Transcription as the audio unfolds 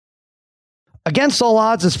Against All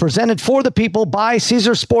Odds is presented for the people by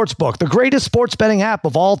Caesar Sportsbook, the greatest sports betting app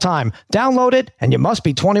of all time. Download it, and you must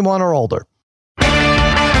be 21 or older.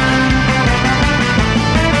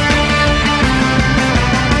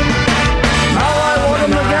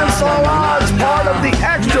 Against All Odds, part of the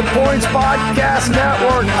Extra Points Podcast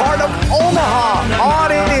Network, part of Omaha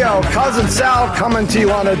Audio. Cousin Sal coming to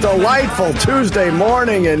you on a delightful Tuesday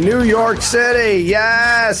morning in New York City.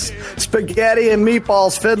 Yes, spaghetti and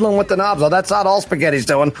meatballs fiddling with the knobs. Oh, that's not all spaghetti's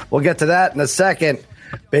doing. We'll get to that in a second.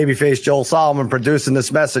 Babyface Joel Solomon producing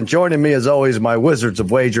this mess, and joining me as always, my wizards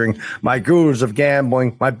of wagering, my gurus of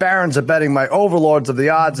gambling, my barons of betting, my overlords of the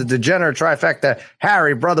odds, a degenerate trifecta,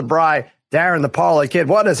 Harry, Brother Bry, Darren the Parlay Kid.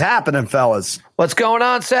 What is happening, fellas? What's going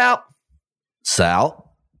on, Sal? Sal?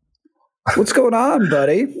 What's going on,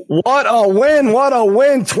 buddy? What a win. What a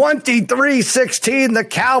win. 23-16. The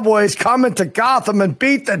Cowboys coming to Gotham and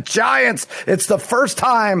beat the Giants. It's the first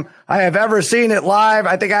time I have ever seen it live.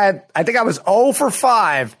 I think I was 0 for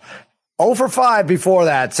 5. 0 for 5 before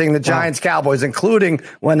that, seeing the Giants-Cowboys, including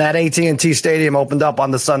when that AT&T Stadium opened up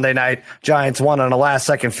on the Sunday night. Giants won on a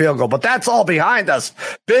last-second field goal. But that's all behind us.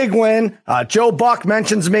 Big win. Joe Buck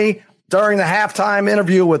mentions me during the halftime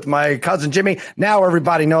interview with my cousin Jimmy. Now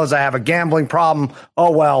everybody knows I have a gambling problem.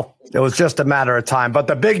 Oh, well, it was just a matter of time. But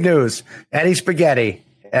the big news, Eddie Spaghetti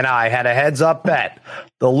and I had a heads-up bet.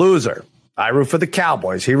 The loser, I root for the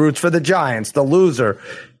Cowboys. He roots for the Giants. The loser,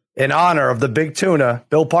 in honor of the big tuna,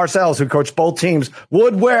 Bill Parcells, who coached both teams,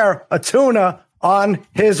 would wear a tuna on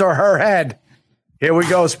his or her head. Here we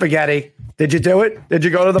go, Spaghetti. Did you do it? Did you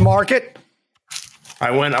go to the market? I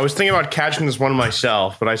was thinking about catching this one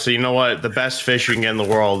myself, but I said, you know what? The best fish you can get in the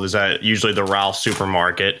world is at usually the Ralph's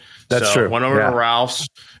supermarket. That's true. Went over to Ralph's,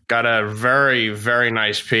 got a very, very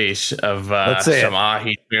nice piece of some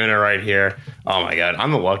ahi tuna right here. Oh, my God. I'm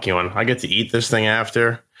the lucky one. I get to eat this thing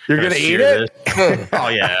after. You're going to eat it? Oh,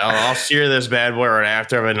 yeah. I'll sear this bad boy right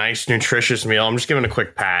after. I have a nice, nutritious meal. I'm just giving a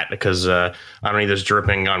quick pat because I don't need this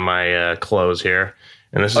dripping on my clothes here.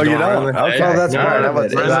 And this is you don't? Okay, that's part of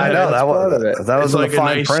it. I know that was like a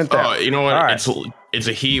fine print there. Oh, you know what? Right. It's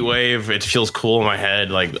a heat wave. It feels cool in my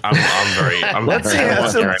head. Like I'm let's see how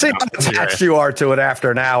attached you are to it after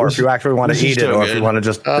an hour. If you actually want to eat it, or if you want to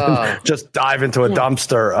just dive into a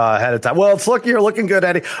dumpster ahead of time. Well, you're looking good,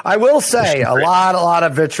 Eddie. I will say a lot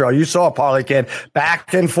of vitriol. You saw Parlay Kid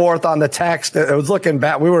back and forth on the text. It was looking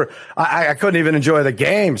bad. I couldn't even enjoy the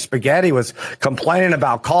game. Spaghetti was complaining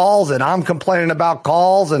about calls, and I'm complaining about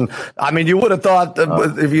calls. And I mean, you would have thought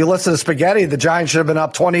if you listen to Spaghetti, the Giants should have been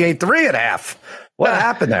up 28-3 at half. What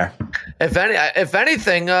happened there? If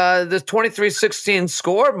anything, the 23-16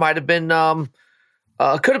 score might have been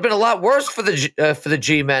could have been a lot worse for the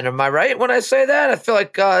G-men. Am I right when I say that? I feel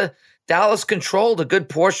like Dallas controlled a good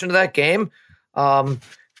portion of that game.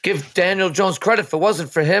 Give Daniel Jones credit. If it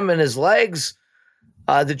wasn't for him and his legs,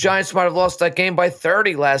 the Giants might have lost that game by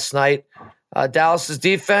 30 last night. Dallas's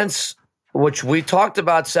defense, which we talked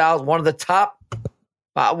about, Sal, one of the top.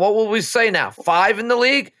 What will we say now? 5 in the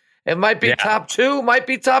league. It might be top 2, might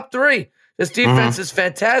be top 3. This defense is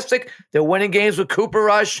fantastic. They're winning games with Cooper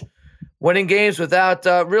Rush, winning games without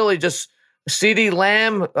really just CeeDee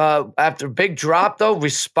Lamb. After a big drop, though,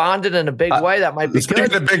 responded in a big way. That might be speaking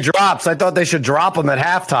good. of the big drops, I thought they should drop him at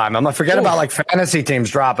halftime. I'm like, forget about like fantasy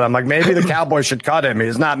teams dropping. I'm like, maybe the Cowboys should cut him.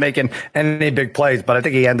 He's not making any big plays, but I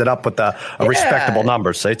think he ended up with a respectable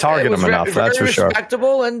number. So they target him enough. That's for sure.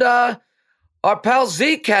 Respectable, and our pal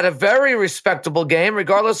Zeke had a very respectable game,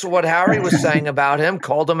 regardless of what Harry was saying about him.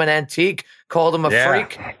 Called him an antique, called him a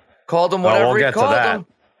freak, called him whatever he called him.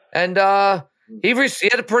 And he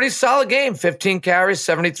had a pretty solid game, 15 carries,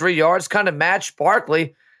 73 yards, kind of matched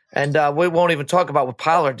Barkley. And we won't even talk about what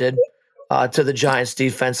Pollard did to the Giants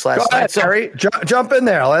defense last night. So, Harry, jump in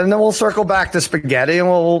there, and then we'll circle back to Spaghetti, and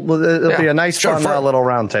it'll be a nice, fun little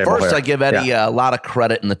round table. First, I give Eddie a lot of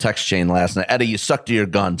credit in the text chain last night. Eddie, you stuck to your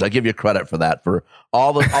guns. I give you credit for that. For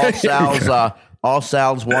all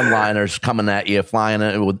Sal's one-liners coming at you, flying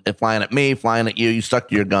at me, flying at you. You stuck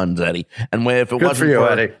to your guns, Eddie. And if it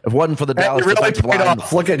wasn't for the Dallas defensive line,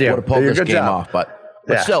 look at you. Would have pulled this game off, but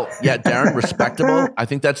still, Darren, respectable. I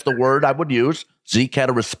think that's the word I would use. Zeke had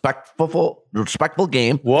a respectful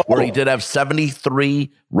game where he did have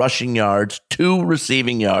 73 rushing yards, 2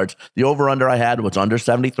 receiving yards. The over-under I had was under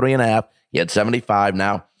 73.5. He had 75.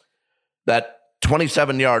 Now, that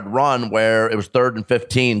 27-yard run where it was 3rd and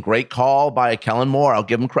 15, great call by Kellen Moore. I'll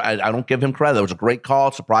give him credit. I don't give him credit. It was a great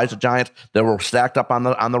call. Surprised the Giants. They were stacked up on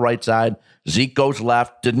the right side. Zeke goes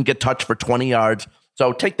left, didn't get touched for 20 yards.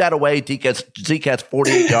 So take that away. Zeke has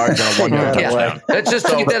 48 yards and a 1-yard touchdown. Let's just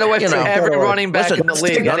take that away from every running back in the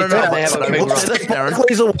league. Anytime they have a big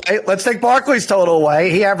run. Let's take Barkley's total away.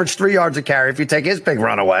 He averaged 3 yards a carry if you take his big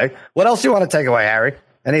run away. What else do you want to take away, Harry?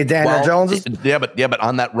 Any Daniel Joneses? Yeah, but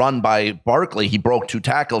on that run by Barkley, he broke 2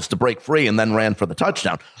 tackles to break free and then ran for the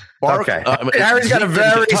touchdown. Harry's got a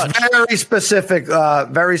very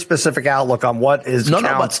specific outlook on what is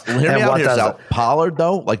counts but hear me out here, Sal. Pollard,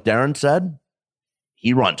 though, like Darren said,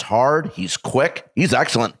 he runs hard. He's quick. He's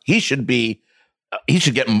excellent. He should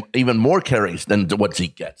get even more carries than what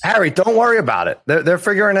Zeke gets. Harry, don't worry about it. They're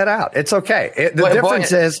figuring it out. It's okay.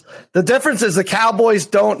 The difference is the Cowboys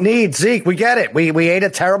don't need Zeke. We get it. We ate a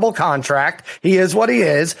terrible contract. He is what he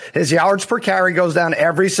is. His yards per carry goes down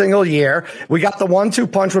every single year. We got the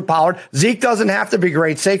 1-2 punch with Pollard. Zeke doesn't have to be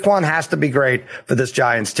great. Saquon has to be great for this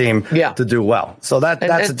Giants team to do well. So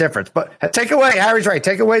that's the difference. But Harry's right.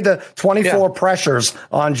 Take away the 24 pressures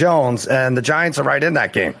on Jones, and the Giants are right in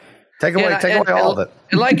that game. Take away all of it.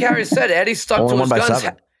 And like Harry said, Eddie stuck to his guns.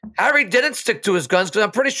 Harry didn't stick to his guns because I'm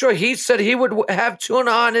pretty sure he said he would have tuna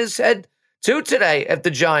on his head too today if the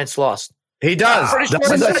Giants lost. He does. Did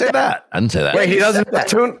I say that? I didn't say that. Wait, he doesn't have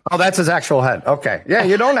tuna? Oh, that's his actual head. Okay. Yeah,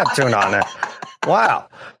 you don't have tuna on there. Wow.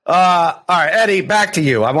 All right, Eddie, back to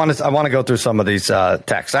you. I want to go through some of these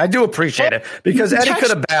texts. I do appreciate it because Eddie could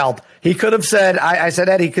have bailed. He could have said, I said,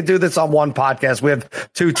 Eddie could do this on one podcast. We have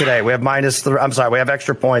 2 today. We have -3. I'm sorry. We have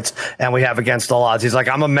extra points and we have against all odds. He's like,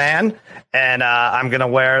 I'm a man and I'm going to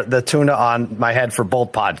wear the tuna on my head for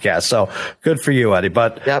both podcasts. So good for you, Eddie.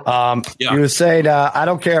 But you were saying, I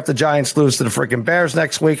don't care if the Giants lose to the freaking Bears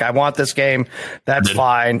next week. I want this game. That's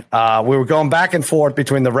fine. We were going back and forth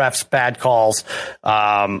between the refs' bad calls.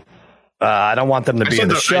 I don't want them to be in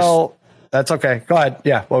the show. That's okay. Go ahead.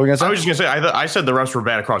 Yeah. What were we going to say? I was just going to say, I said the refs were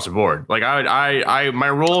bad across the board. Like my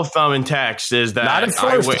rule of thumb in text is that not at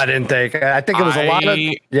first. I didn't think. I think it was a lot of.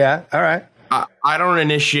 Yeah. All right. I don't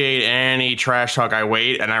initiate any trash talk. I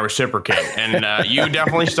wait and I reciprocate. And you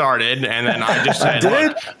definitely started. And then I just said,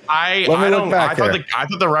 I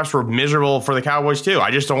thought the refs were miserable for the Cowboys too. I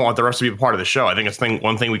just don't want the refs to be a part of the show. I think it's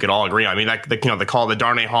one thing we could all agree on. I mean, the call, the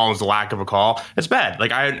Darnay Holmes, the lack of a call, it's bad.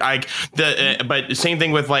 Like but same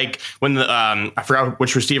thing with like when the I forgot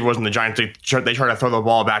which receiver was in the Giants. They tried to throw the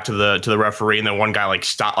ball back to the referee, and then one guy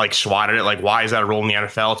swatted it. Like, why is that a rule in the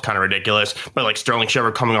NFL? It's kind of ridiculous. But like Sterling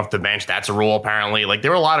Shepard coming off the bench, that's a rule apparently. Like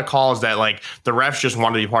there were a lot of calls that like the refs just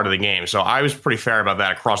wanted to be part of the game. So I was pretty fair about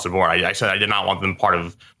that across the board. I said I did not want them part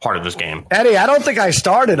of this game. Eddie, I don't think I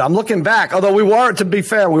started. I'm looking back. Although we were, to be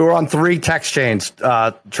fair, we were on 3 text chains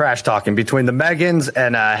trash talking between the Megans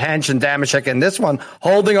and Hench and Damashek, and this one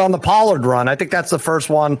holding on the Pollard run. I think that's the first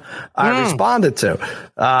one I responded to.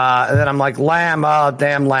 And then I'm like, Lamb,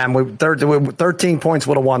 damn Lamb. 13 points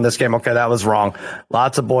would have won this game. Okay, that was wrong.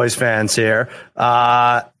 Lots of boys fans here.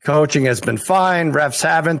 Coaching has been fine. Refs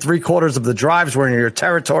haven't. 3/4 of the drives were in your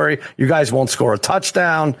territory. You guys won't score a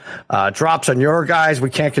touchdown. Drops on your guys. We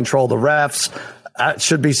can't control the refs. It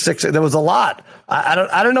should be 6. There was a lot.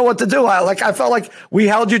 I don't know what to do. I felt like we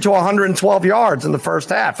held you to 112 yards in the first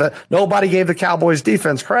half. Nobody gave the Cowboys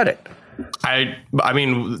defense credit. I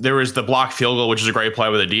mean, there was the block field goal, which is a great play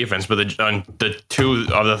with the defense, but the 2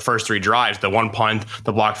 of the first 3 drives, the 1 punt,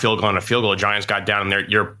 the block field goal, and a field goal, the Giants got down in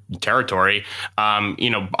your territory.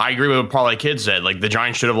 I agree with what Parlay Kid said. Like the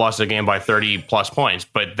Giants should have lost the game by 30 plus points,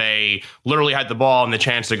 but they literally had the ball and the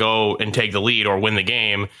chance to go and take the lead or win the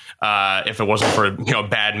game. If it wasn't for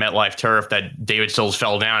bad MetLife turf that David Sills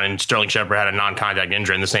fell down and Sterling Shepard had a non-contact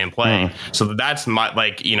injury in the same play. So that's my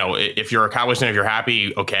if you're a Cowboys fan, if you're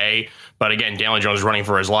happy, okay. But again, Daniel Jones is running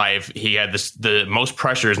for his life. He had the most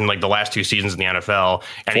pressures in the last 2 seasons in the NFL,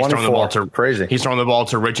 and he's throwing the ball to crazy. He's throwing the ball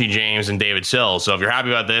to Richie James and David Sills. So if you're happy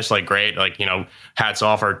about this, great, hats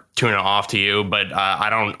off or tune it off to you. But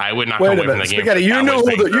I would not come away from the game. You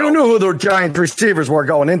knew who the Giant receivers were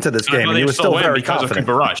going into this game, and he was still very confident. Of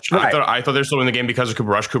Cooper Rush. Right. I thought they were still in the game because of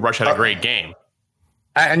Cooper Rush. Cooper Rush had a great game.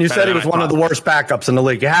 And you said he was one of the worst backups in the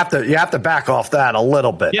league. You have to back off that a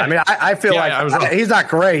little bit. Yeah. I mean, I feel he's not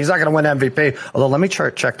great. He's not going to win MVP. Although let me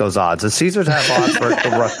check those odds. Does Caesars have odds for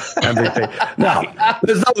MVP? No,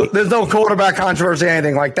 there's no quarterback controversy,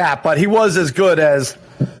 anything like that. But he was as good as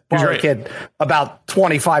Kid about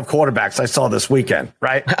 25 quarterbacks I saw this weekend.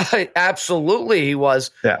 Right? Absolutely, he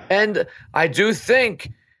was. Yeah. And I do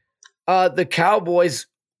think the Cowboys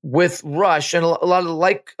with Rush and a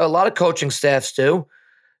lot of coaching staffs do.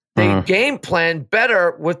 They game plan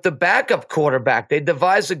better with the backup quarterback. They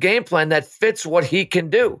devise a game plan that fits what he can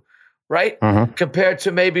do, right? Compared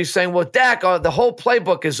to maybe saying, well, Dak, the whole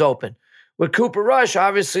playbook is open. with Cooper Rush,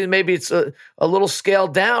 obviously maybe it's a little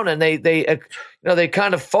scaled down, and they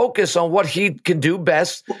kind of focus on what he can do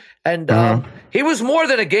best. And he was more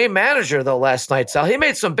than a game manager though last night, Sal. He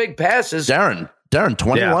made some big passes. Darren,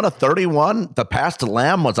 21 of 31. The pass to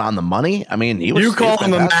Lamb was on the money. I mean, he was. You call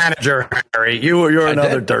him a manager, Harry. You're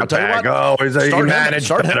another dirtbag. Oh, he managed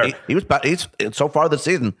better. He's so far this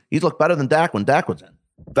season. He's looked better than Dak when Dak was in.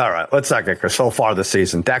 All right, let's not get so far this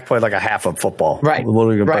season. Dak played like a half of football. Right.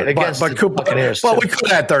 Against the Buccaneers. But we could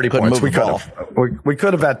have had 30 points. We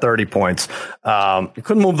could have had 30 points. You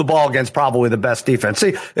couldn't move the ball against probably the best defense.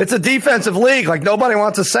 See, it's a defensive league. Like nobody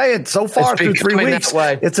wants to say it so far through 3 weeks.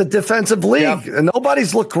 It's a defensive league. Yep. And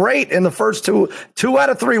nobody's looked great in the first two out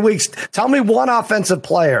of 3 weeks. Tell me one offensive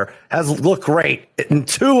player has looked great in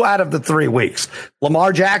 2 out of the 3 weeks.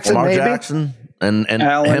 Lamar Jackson, And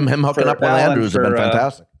Allen, him hooking up with Andrews have been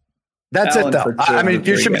fantastic. That's Allen it, though. I mean,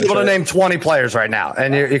 you should be able to name 20 players right now,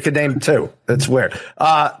 and you could name 2. It's weird.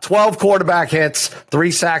 12 quarterback hits,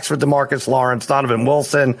 3 sacks for DeMarcus Lawrence, Donovan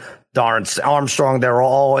Wilson, Armstrong. They were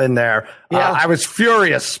all in there. Yeah. I was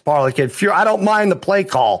furious, Parlay Kid. I don't mind the play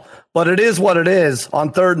call, but it is what it is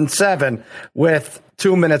on 3rd and 7 with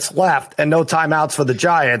 2 minutes left and no timeouts for the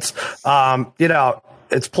Giants.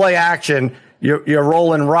 It's play action. You're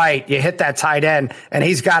rolling right. You hit that tight end, and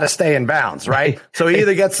he's got to stay in bounds, right? So he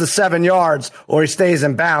either gets the 7 yards or he stays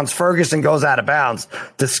in bounds. Ferguson goes out of bounds.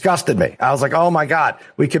 Disgusted me. I was like, oh, my God.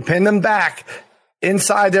 We could pin them back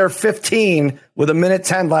inside their 15 with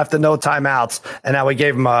 1:10 left and no timeouts, and now we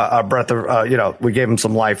gave him a breath of, we gave him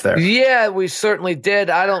some life there. Yeah, we certainly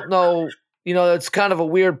did. I don't know. It's kind of a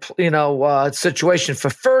weird, situation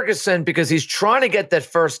for Ferguson because he's trying to get that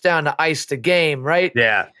first down to ice the game, right?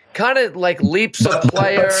 Yeah. Kind of like leaps a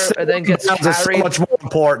player and then gets carried. So much more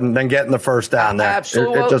important than getting the first down there.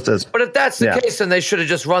 Absolutely. It just is. But if that's the case, then they should have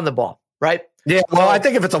just run the ball, right? Yeah, well, I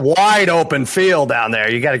think if it's a wide open field down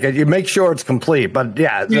there, you make sure it's complete. But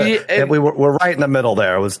we're right in the middle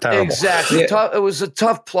there. It was terrible. Exactly. Yeah. It was a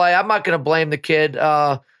tough play. I'm not going to blame the kid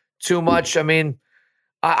too much. I mean,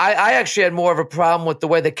 I actually had more of a problem with the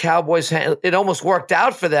way the Cowboys it almost worked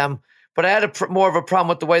out for them, but I had more of a problem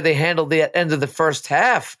with the way they handled the end of the first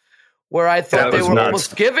half, where I thought they were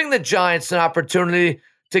almost giving the Giants an opportunity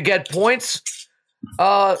to get points.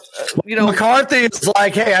 McCarthy is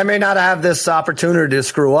like, hey, I may not have this opportunity to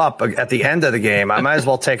screw up at the end of the game. I might as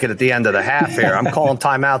well take it at the end of the half here. I'm calling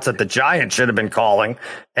timeouts that the Giants should have been calling.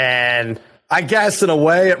 And I guess in a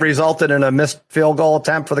way it resulted in a missed field goal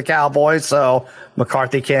attempt for the Cowboys. So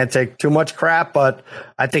McCarthy can't take too much crap, but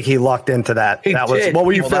I think he lucked into that. What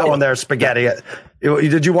were you feeling there, Spaghetti?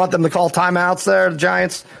 Did you want them to call timeouts there, the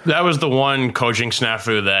Giants? That was the one coaching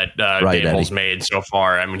snafu that Daboll's made so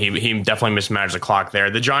far. I mean, he definitely mismanaged the clock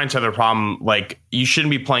there. The Giants have their problem. Like, you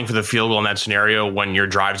shouldn't be playing for the field goal in that scenario when your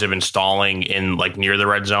drives have been stalling in near the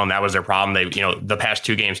red zone. That was their problem. They, the past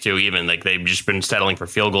 2 games too, even they've just been settling for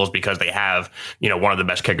field goals because they have, one of the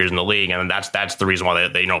best kickers in the league. And that's the reason why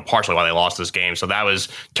they partially why they lost this game. So that was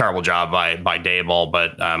a terrible job by Daboll.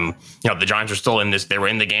 But, the Giants are still in this. They were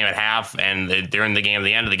in the game at half, and they're in the game at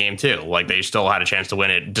the end of the game too. Like, they still had a chance to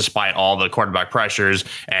win it despite all the quarterback pressures.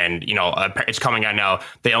 And it's coming out now.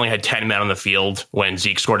 They only had 10 men on the field when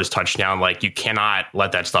Zeke scored his touchdown. Like, you cannot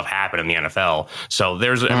let that stuff happen in the NFL. So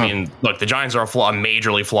look, the Giants are a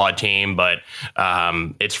majorly flawed team, but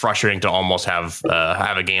it's frustrating to almost have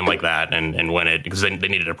a game like that and win it because they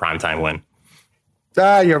needed a primetime win.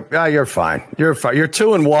 You're fine. You're fine. You're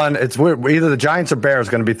 2-1. It's either the Giants or Bears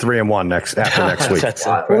going to be 3-1 after next week. That's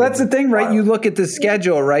the thing, right? You look at the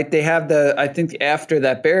schedule, right? They have I think after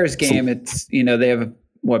that Bears game, it's they have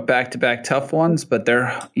back-to-back tough ones, but they're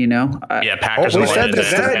Packers. We said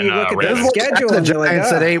this. You look at the schedule, the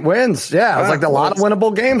Giants at 8 wins. Yeah, it was a lot of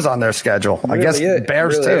winnable games on their schedule. I guess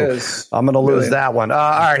Bears too. I'm going to lose that one. All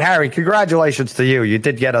right, Harry, congratulations to you. You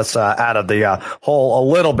did get us out of the hole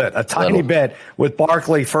a little bit, a tiny bit, with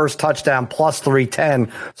Barkley first touchdown plus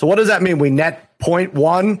 310. So what does that mean? We net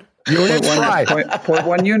 0.1 units.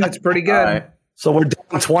 0.1 units, pretty good. Right. So we're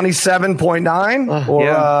down 27.9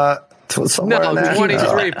 or. No,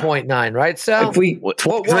 23.9, right, Sal? If we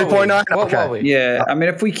 3.9, okay. Yeah, I mean,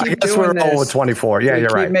 if we keep doing we're this, over 24. Yeah, you're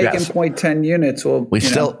right. Keep making 0.10 units. We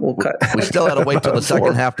still cut. We still had to wait till the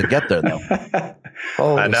second half to get there, though.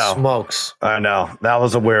 Holy smokes! I know that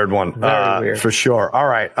was a weird one, Very weird for sure. All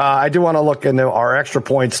right, I do want to look into our extra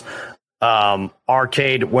points.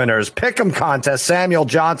 arcade winners. Pick'em contest. Samuel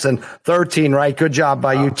Johnson, 13 right. Good job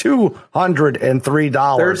by you.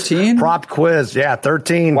 $203. 13? Prop quiz. Yeah,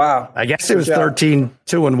 13. Wow. I guess it was 13,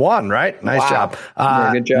 2-1, right? Nice job.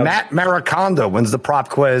 Good job. Matt Maricondo wins the prop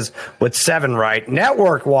quiz with 7 right.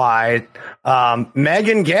 Network wide,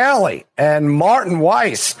 Megan Galley and Martin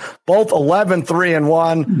Weiss, both 11,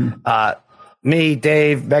 3-1. Me,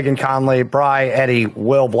 Dave, Megan Conley, Bry, Eddie,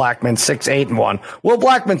 Will Blackman, 6, 8-1. Will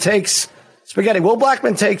Blackman takes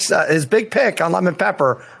his big pick on Lemon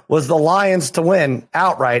Pepper was the Lions to win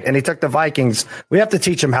outright, and he took the Vikings. We have to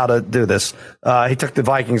teach him how to do this. He took the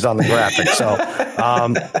Vikings on the graphic. So,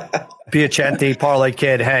 Piacenti, Parlay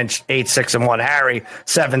Kid, Hench, 8, 6-1. Harry,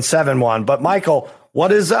 7, 7-1. But Michael,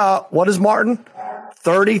 what is Martin?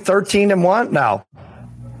 30, 13-1? No,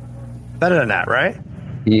 better than that, right?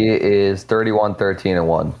 He is 31,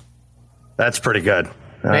 13-1. That's pretty good.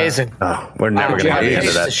 Amazing. We're never going to hear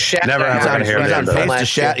that. Never ever going to hear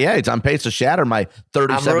that. He's on pace to shatter my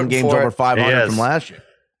 37 games over 500 from last year.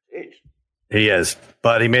 He is.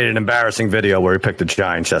 But he made an embarrassing video where he picked the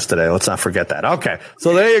Giants yesterday. Let's not forget that. Okay.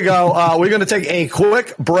 So there you go. We're going to take a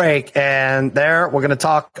quick break. And there we're going to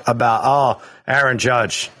talk about, Aaron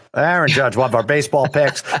Judge. We'll have our baseball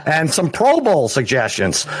picks and some Pro Bowl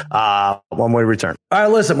suggestions when we return. All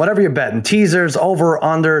right, listen, whatever you're betting, teasers, over,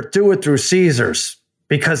 under, do it through Caesars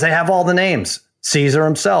because they have all the names. Caesar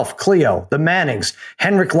himself, Cleo, the Mannings,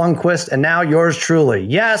 Henrik Lundqvist, and now yours truly.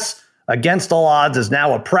 Yes, Against All Odds is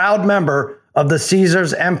now a proud member of the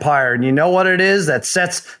Caesars empire. And you know what it is that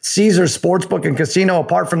sets Caesars Sportsbook and Casino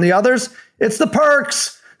apart from the others? It's the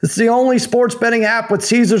perks. It's the only sports betting app with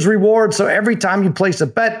Caesars rewards, so every time you place a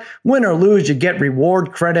bet, win or lose, you get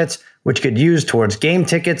reward credits, which could use towards game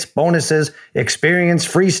tickets, bonuses, experience,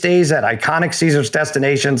 free stays at iconic Caesars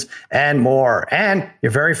destinations, and more. And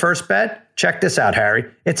your very first bet, check this out, Harry.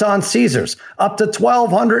 It's on Caesars. Up to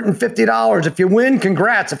 $1,250. If you win,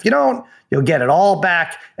 congrats. If you don't, you'll get it all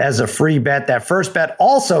back as a free bet. That first bet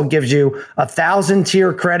also gives you 1,000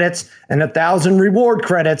 tier credits and 1,000 reward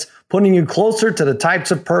credits, putting you closer to the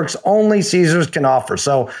types of perks only Caesars can offer.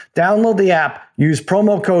 So download the app, use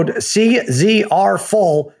promo code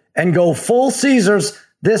CZRFULL, and go full Caesars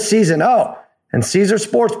this season. Oh, and Caesars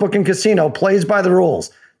Sportsbook and Casino plays by the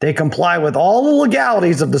rules. They comply with all the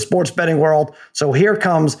legalities of the sports betting world. So here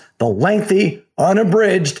comes the lengthy,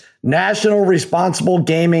 unabridged, National Responsible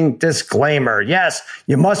Gaming disclaimer. Yes,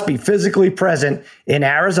 you must be physically present in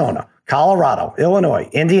Arizona, Colorado, Illinois,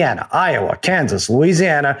 Indiana, Iowa, Kansas,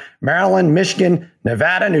 Louisiana, Maryland, Michigan,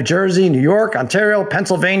 Nevada, New Jersey, New York, Ontario,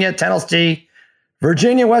 Pennsylvania, Tennessee,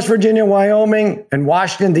 Virginia, West Virginia, Wyoming, and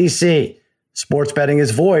Washington, D.C. Sports betting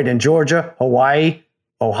is void in Georgia, Hawaii,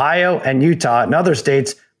 Ohio, and Utah, and other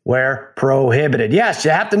states where prohibited. Yes,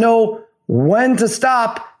 you have to know when to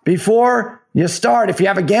stop before you start. If you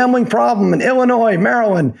have a gambling problem in Illinois,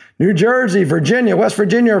 Maryland, New Jersey, Virginia, West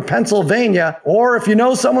Virginia, or Pennsylvania, or if you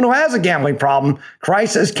know someone who has a gambling problem,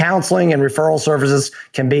 crisis counseling and referral services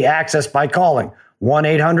can be accessed by calling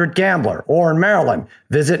 1-800-GAMBLER, or in Maryland,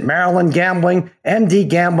 visit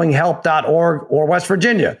MarylandGamblingMDGamblingHelp.org, or West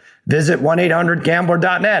Virginia, visit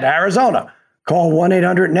 1-800-GAMBLER.net. Arizona, call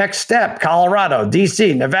 1-800-NEXT-STEP. Colorado,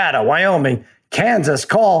 D.C., Nevada, Wyoming, Kansas,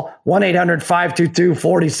 call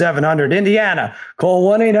 1-800-522-4700. Indiana, call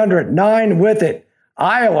 1-800-9-WITH-IT.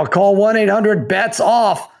 Iowa, call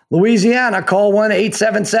 1-800-BETS-OFF. Louisiana, call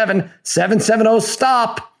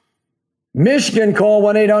 1-877-770-STOP. Michigan, call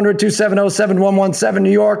 1-800-270-7117.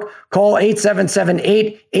 New York, call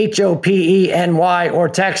 877-8-HOPENY or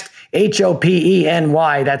text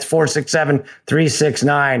HOPENY. That's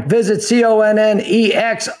 467-369. Visit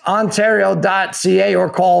CONNEXontario.ca or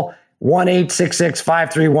call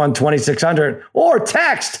 1-866-531-2600 or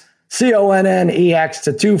text CONNEX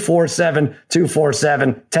to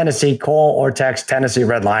 247-247. Tennessee, call or text Tennessee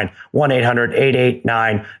Red Line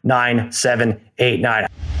 1-800-889-9789.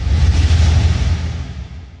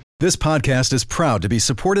 This podcast is proud to be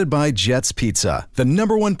supported by Jets Pizza, the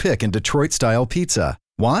 #1 pick in Detroit-style pizza.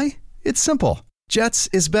 Why? It's simple. Jets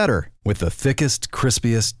is better. With the thickest,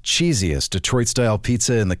 crispiest, cheesiest Detroit-style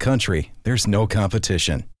pizza in the country, there's no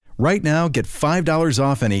competition. Right now, get $5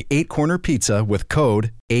 off any 8-corner pizza with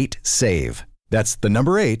code 8SAVE. That's the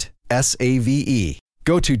number 8, SAVE.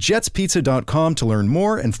 Go to jetspizza.com to learn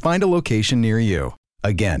more and find a location near you.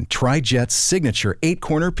 Again, try Jet's signature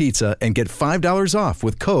 8-corner pizza and get $5 off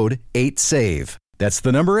with code 8SAVE. That's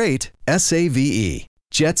the number 8, SAVE.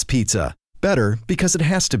 Jet's Pizza. Better because it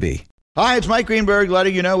has to be. Hi, it's Mike Greenberg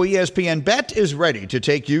letting you know ESPN Bet is ready to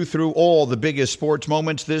take you through all the biggest sports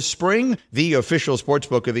moments this spring. The official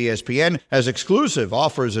sportsbook of ESPN has exclusive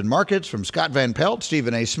offers and markets from Scott Van Pelt,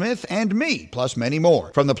 Stephen A. Smith, and me, plus many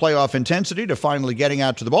more. From the playoff intensity to finally getting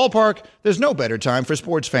out to the ballpark, there's no better time for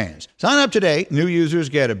sports fans. Sign up today. New users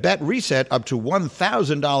get a bet reset up to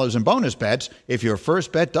 $1,000 in bonus bets if your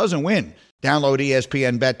first bet doesn't win. Download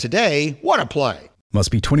ESPN Bet today. What a play. Must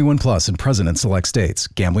be 21 plus and present in select states.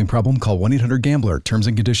 Gambling problem? Call 1-800-GAMBLER. Terms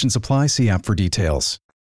and conditions apply. See app for details.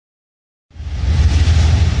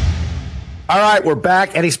 All right, we're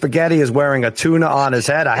back. Eddie Spaghetti is wearing a tuna on his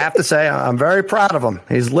head. I have to say, I'm very proud of him.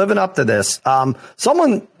 He's living up to this.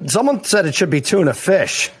 Someone said it should be tuna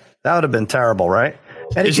fish. That would have been terrible, right?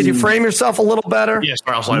 Eddie, can you frame yourself a little better? Yes,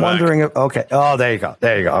 I'm wondering if, okay. Oh, there you go.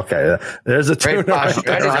 Okay. There's a tuna.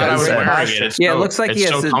 It looks like he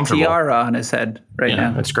has a tiara on his head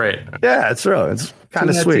now. That's great. Yeah, it's kind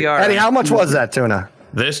of sweet. Tiara. Eddie, how much was that tuna?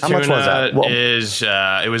 This How tuna much was that? Well,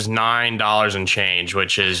 it was $9 and change,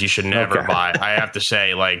 which is you should never buy. I have to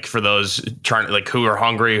say, like, for those who are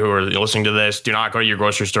hungry, who are listening to this, do not go to your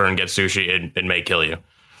grocery store and get sushi. It may kill you.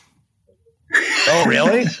 Oh,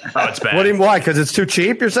 really? Oh, it's bad. Why? Because it's too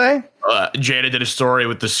cheap, you're saying? Jada did a story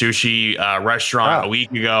with the sushi restaurant a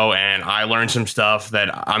week ago, and I learned some stuff that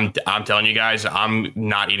I'm telling you guys, I'm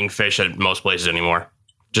not eating fish at most places anymore.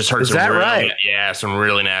 Just heard some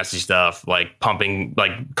really nasty stuff, like pumping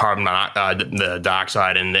like carbon the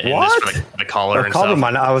dioxide and this for the color and stuff.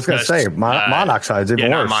 I was going to say monoxide's even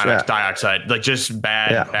worse. Dioxide, like just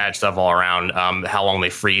bad stuff all around. How long they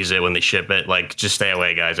freeze it when they ship it, like just stay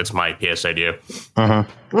away, guys. It's my PSA to you.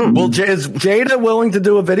 Well, is Jada willing to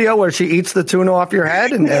do a video where she eats the tuna off your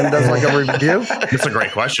head and does like a review? That's a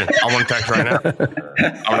great question. I want to text right now.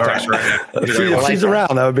 If she's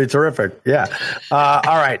around, that would be terrific. Yeah.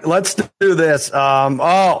 All right, let's do this.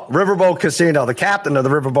 Riverboat Casino. The captain of the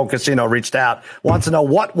Riverboat Casino reached out, wants to know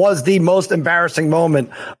what was the most embarrassing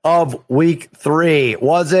moment of Week 3.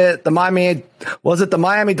 Was it the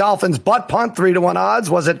Miami Dolphins butt punt 3-1 odds?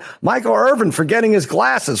 Was it Michael Irvin forgetting his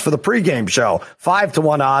glasses for the pregame show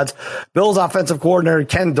 5-1 odds? Bills offensive coordinator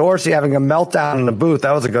Ken Dorsey having a meltdown in the booth.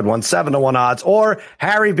 That was a good one. 7-1 odds. Or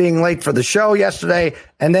Harry being late for the show yesterday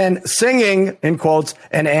and then singing, in quotes,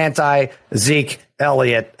 an anti-Zeke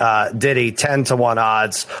Elliott ditty, 10-1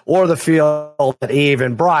 odds. Or the field at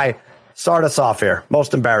even. Bri, start us off here.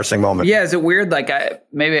 Most embarrassing moment. Yeah, is it weird? Like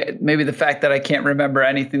maybe the fact that I can't remember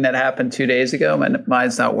anything that happened 2 days ago,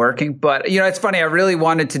 mine's not working. But it's funny. I really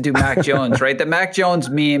wanted to do Mac Jones, right? The Mac Jones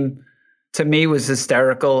meme to me was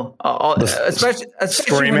hysterical,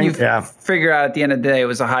 especially when you figure out at the end of the day it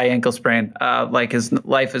was a high ankle sprain. Like his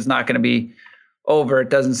life is not going to be over. It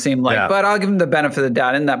doesn't seem like, but I'll give him the benefit of the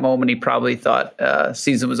doubt. In that moment, he probably thought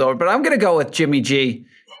season was over. But I'm going to go with Jimmy G.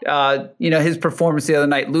 His performance the other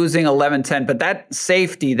night, losing 11-10, but that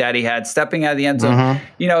safety that he had, stepping out of the end zone,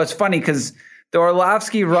 it's funny because the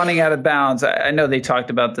Orlovsky running out of bounds, I know they talked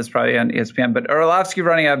about this probably on ESPN, but Orlovsky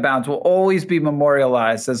running out of bounds will always be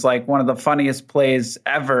memorialized as like one of the funniest plays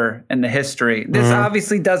ever in the history. This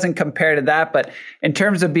obviously doesn't compare to that, but in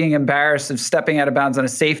terms of being embarrassed of stepping out of bounds on a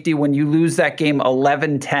safety, when you lose that game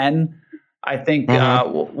 11-10, I think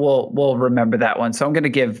we'll remember that one. So I'm going to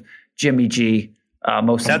give Jimmy G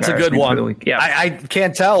that's a good one. Yeah. I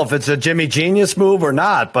can't tell if it's a Jimmy Genius move or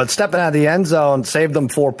not, but stepping out of the end zone saved them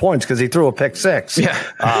 4 points because he threw a pick six. Yeah.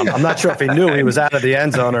 I'm not sure if he knew he was out of the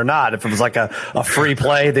end zone or not, if it was like a free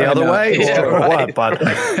play the other way or what, but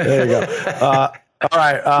there you go. All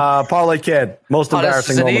right, Parlay Kid, most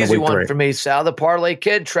embarrassing moment of Week 3. This is an easy one for me, Sal. The Parlay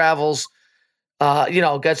Kid travels,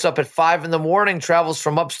 gets up at 5 a.m, travels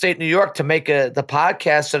from upstate New York to make the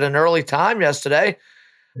podcast at an early time yesterday.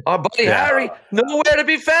 Our buddy Harry, nowhere to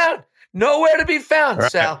be found. Right.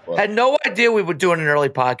 Sal had no idea we were doing an early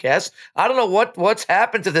podcast. I don't know what's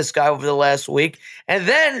happened to this guy over the last week. And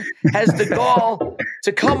then has the gall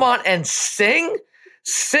to come on and sing.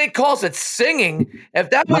 Calls it singing.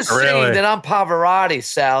 If that was singing, then I'm Pavarotti,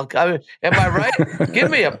 Sal. I mean, am I right? Give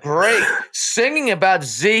me a break. Singing about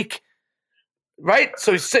Zeke. Right,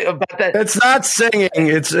 so about that. It's not singing.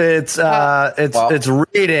 It's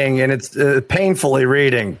reading, and it's painfully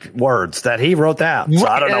reading words that he wrote down. So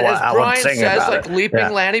I don't know how I'm singing says, about like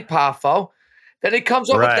leaping Lanny Poffo. Then he comes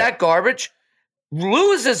up with that garbage,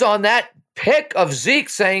 loses on that pick of Zeke,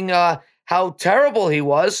 saying how terrible he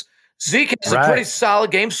was. Zeke has a pretty solid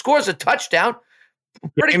game, scores a touchdown.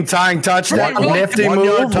 Game tying touchdown, nifty One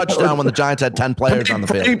move, yard touchdown when the Giants had 10 players on the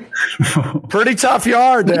field. Pretty tough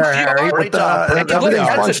yard there, Harry. Pretty tough.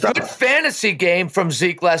 That's a good fantasy game from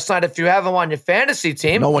Zeke last night. If you have him on your fantasy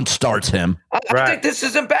team, No one starts him. I think this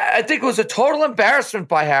is I think it was a total embarrassment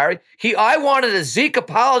by Harry. I wanted a Zeke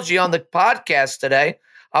apology on the podcast today.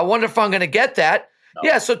 I wonder if I'm going to get that. No.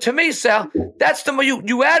 Yeah. So to me, Sal, that's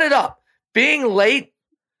you add it up. Being late,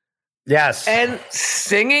 yes, and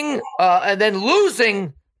singing, and then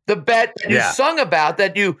losing the bet that you sung about,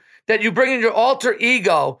 that you bring in your alter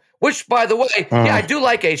ego. Which, by the way, I do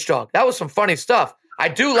like H-Dog. That was some funny stuff. I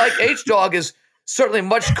do like H-Dog is certainly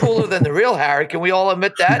much cooler than the real Harry. Can we all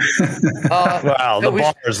admit that? Well, the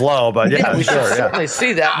bar is low, but we should certainly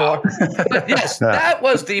see that more. But yes, that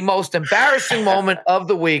was the most embarrassing moment of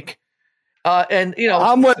the week. And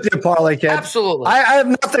I'm with you, Parlay Kid. Absolutely. I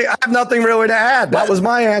have nothing really to add. That was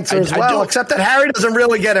my answer as well, except that Harry doesn't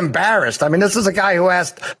really get embarrassed. I mean, this is a guy who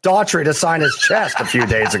asked Daughtry to sign his chest a few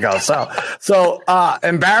days ago. So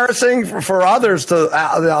embarrassing for others to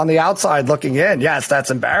on the outside looking in. Yes, that's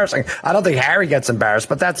embarrassing. I don't think Harry gets embarrassed,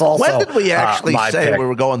 but that's also when did we actually say pick. we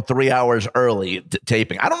were going 3 hours early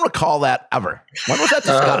taping? I don't recall that ever. When was that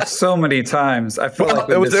discussed? So many times. I feel like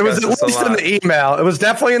it was at least in the email. It was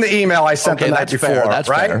definitely in the email I sent the night before. That's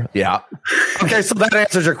right? Fair. Yeah. Okay, so that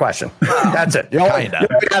answers your question. That's it. You only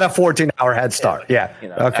got a 14-hour head start. Yeah.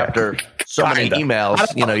 Okay. After so many emails,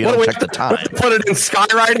 you don't check the time. Put it in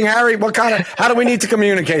skywriting, Harry. How do we need to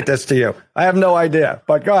communicate this to you? I have no idea.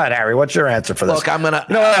 But go ahead, Harry. What's your answer for this? Look, I'm gonna.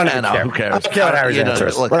 No, who cares? I don't care what Harry's answer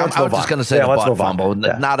is. Look, I was just gonna say the butt fumble.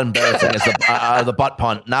 Not embarrassing as the butt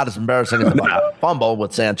punt. Not as embarrassing as the butt fumble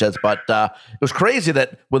with Sanchez, but it was crazy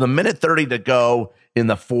that with 1:30 to go in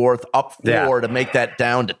the fourth, up 4 to make that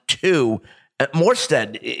down to 2.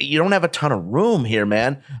 Morstead, you don't have a ton of room here,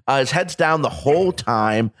 man. His head's down the whole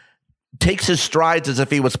time, takes his strides as if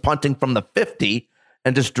he was punting from the 50,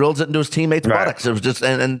 and just drills it into his teammates' buttocks. It was just,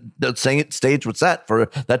 and the stage was set for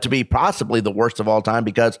that to be possibly the worst of all time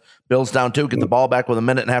because Bills down 2, get the ball back with 1.5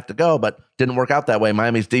 minutes to go, but didn't work out that way.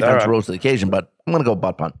 Miami's defense rose to the occasion, but I'm going to go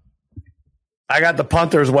butt punt. I got the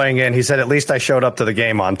punters weighing in. He said, "At least I showed up to the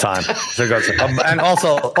game on time." So and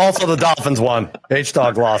also the Dolphins won.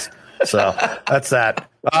 H-Dog lost. So that's that.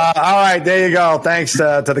 All right, there you go. Thanks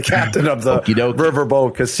to the captain of the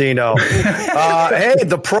Riverboat Casino. Hey,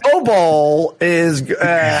 the Pro Bowl is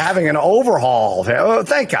having an overhaul. Oh,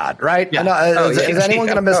 thank God, right? Yeah. Is anyone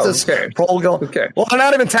going to miss this Pro Bowl? Well, they're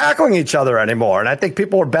not even tackling each other anymore. And I think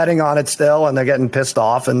people are betting on it still, and they're getting pissed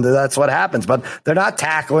off, and that's what happens. But they're not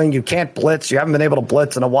tackling. You can't blitz. You haven't been able to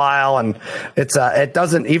blitz in a while, and it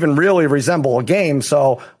doesn't even really resemble a game.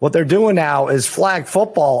 So what they're doing now is flag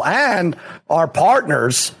football, and our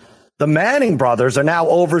partners, the Manning brothers, are now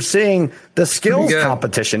overseeing the skills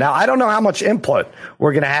competition. Now, I don't know how much input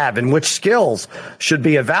we're going to have and which skills should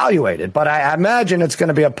be evaluated, but I imagine it's going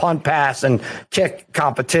to be a punt, pass, and kick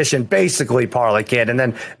competition, basically, Parlay Kid, and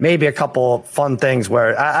then maybe a couple of fun things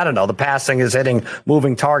where, I don't know, the passing is hitting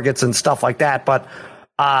moving targets and stuff like that. But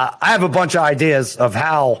I have a bunch of ideas of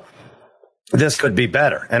how this could be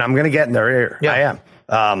better, and I'm going to get in their ear. Yeah.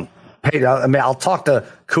 I am. I'll talk to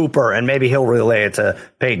Cooper and maybe he'll relay it to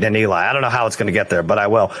Peyton and Eli. I don't know how it's going to get there, but I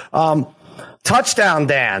will. Touchdown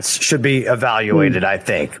dance should be evaluated, I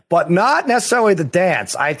think, but not necessarily the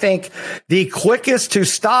dance. I think the quickest to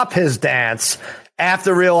stop his dance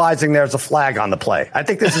after realizing there's a flag on the play. I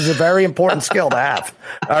think this is a very important skill to have.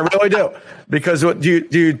 I really do. Because do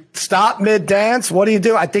you stop mid-dance? What do you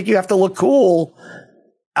do? I think you have to look cool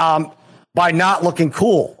by not looking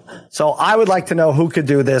cool. So I would like to know who could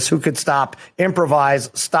do this, who could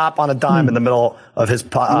improvise, stop on a dime in the middle of his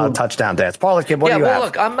touchdown dance. Parlay Kid, what do you have?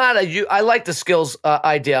 Look, I like the skills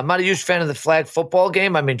idea. I'm not a huge fan of the flag football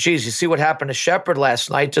game. I mean, geez, you see what happened to Shepard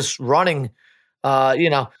last night, just running.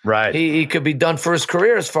 Right. He could be done for his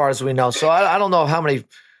career as far as we know. So I don't know how many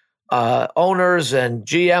owners and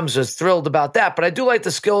GMs are thrilled about that, but I do like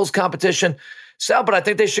the skills competition. Sal, but I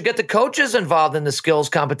think they should get the coaches involved in the skills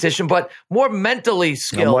competition, but more mentally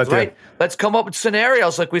skilled, right? Let's come up with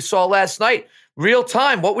scenarios like we saw last night. Real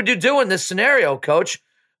time. What would you do in this scenario, coach?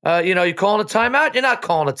 You calling a timeout? You're not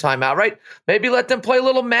calling a timeout, right? Maybe let them play a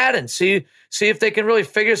little Madden. See if they can really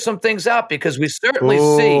figure some things out, because we certainly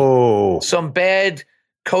see some bad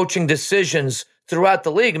coaching decisions throughout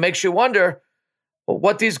the league. It makes you wonder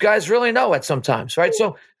what these guys really know at sometimes, right?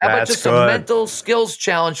 So how about just a mental skills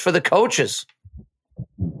challenge for the coaches?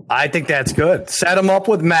 I think that's good. Set them up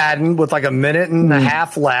with Madden with like a minute and a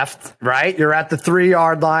half left, right? You're at the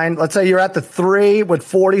 3-yard line. Let's say you're at the 3 with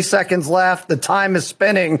 40 seconds left. The time is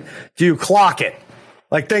spinning. Do you clock it?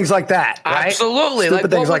 Like things like that, right? Absolutely. Stupid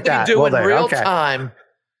like things what like would that. they do in real okay. time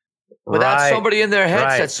without somebody in their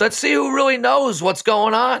headsets? Let's see who really knows what's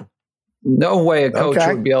going on. No way a coach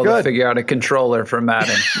would be able to figure out a controller for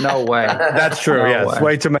Madden. No way. That's true. It's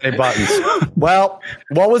way too many buttons. Well,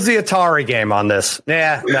 what was the Atari game on this?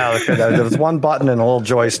 Yeah, no, there was one button and a little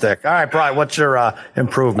joystick. All right, Brian, what's your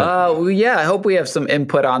improvement? I hope we have some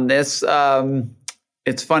input on this.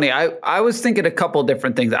 It's funny. I was thinking a couple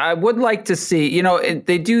different things. I would like to see,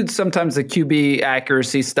 they do sometimes the QB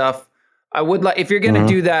accuracy stuff. I would like, if you're going to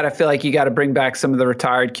do that, I feel like you got to bring back some of the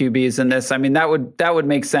retired QBs in this. I mean, that would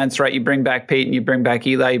make sense, right? You bring back Peyton, you bring back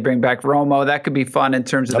Eli, you bring back Romo. That could be fun in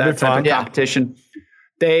terms of that type of competition.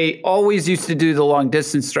 They always used to do the long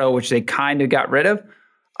distance throw, which they kind of got rid of.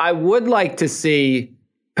 I would like to see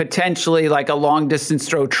potentially like a long distance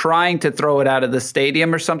throw trying to throw it out of the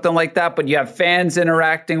stadium or something like that, but you have fans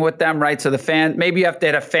interacting with them, right? So the fan, maybe you have to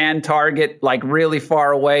hit a fan target like really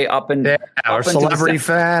far away up and or celebrity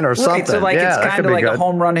fan or something. So like it's kind of like a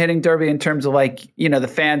home run hitting derby in terms of like, the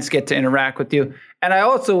fans get to interact with you. And I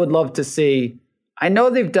also would love to see, I know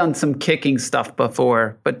they've done some kicking stuff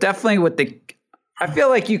before, but definitely I feel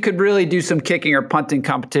like you could really do some kicking or punting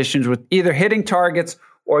competitions with either hitting targets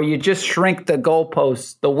or you just shrink the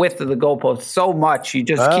goalposts, the width of the goalpost so much. You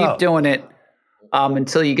just keep doing it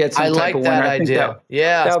until you get some type of winner. I think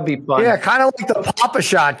that would be fun. Yeah, kind of like the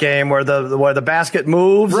Pop-A-Shot game where the basket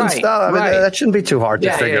moves and stuff. I mean, that shouldn't be too hard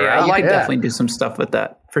to figure out. You could definitely do some stuff with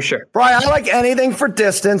that. For sure. Brian, I like anything for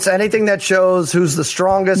distance, anything that shows who's the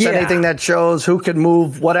strongest, anything that shows who can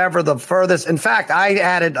move whatever the furthest. In fact, I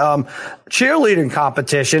added cheerleading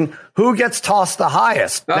competition, who gets tossed the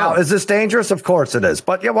highest. Now, is this dangerous? Of course it is.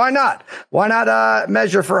 But why not? Why not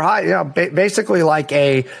measure for high, basically like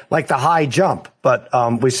the high jump. But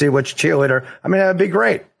we see which cheerleader. I mean, that'd be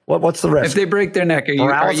great. What's the risk? If they break their neck, are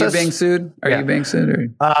you being sued? Are you being sued? Or?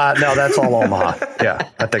 No, that's all Omaha. Yeah,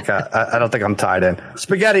 I think I don't think I'm tied in.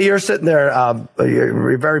 Spaghetti, you're sitting there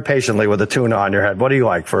you're very patiently with a tuna on your head. What do you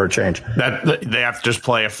like for a change? That they have to just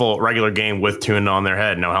play a full regular game with tuna on their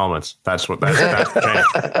head, no helmets. That's the change.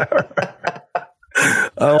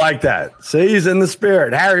 I like that. See, he's in the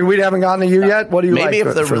spirit. Harry, we haven't gotten to you yet. What do you like? Maybe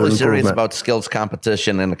if they're really serious about skills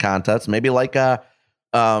competition in the contest, maybe like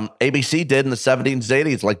ABC did in the 70s and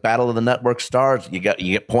 80s, like Battle of the Network Stars. You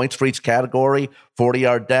get points for each category,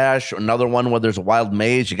 40-yard dash, another one where there's a wild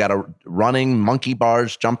maze. You got a running, monkey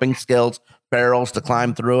bars, jumping skills, barrels to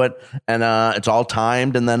climb through it, and it's all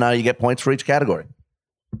timed, and then you get points for each category.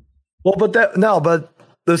 Well, but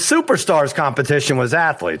the Superstars competition was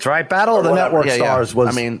athletes, right? Battle of the Network Stars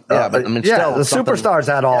was. Still, the Superstars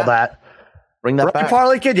had all that. Bring that back.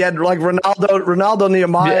 Parlay Kid, you had like Ronaldo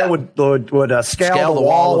Nehemiah would scale the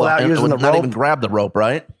wall without using the rope. Not even grab the rope,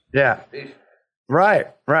 right? Yeah. Right.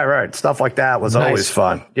 Stuff like that was always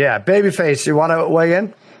fun. Yeah. Babyface, you want to weigh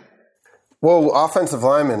in? Well, offensive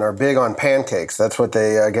linemen are big on pancakes. That's what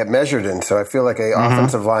they get measured in. So I feel like a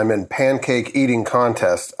offensive lineman pancake eating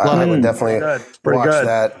contest. I would definitely watch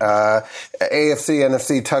that. AFC,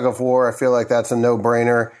 NFC tug of war. I feel like that's a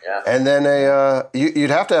no-brainer. Yeah. And then you'd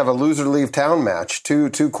have to have a loser leave town match. Two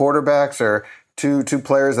quarterbacks or two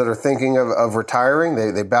players that are thinking of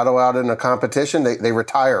retiring. They battle out in a competition. They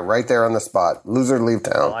retire right there on the spot. Loser leave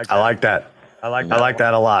town. I like that. I like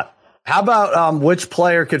that a lot. How about which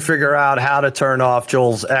player could figure out how to turn off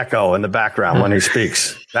Joel's echo in the background when he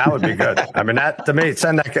speaks? That would be good. I mean, that to me,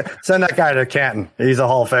 send that guy to Canton. He's a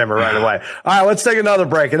Hall of Famer right away. All right, let's take another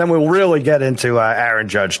break, and then we'll really get into Aaron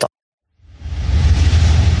Judge talk.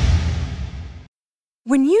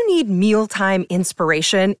 When you need mealtime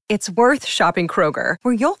inspiration, it's worth shopping Kroger,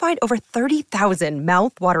 where you'll find over 30,000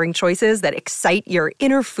 mouth-watering choices that excite your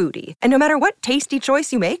inner foodie. And no matter what tasty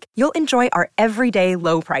choice you make, you'll enjoy our everyday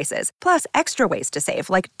low prices, plus extra ways to save,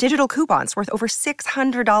 like digital coupons worth over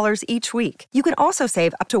 $600 each week. You can also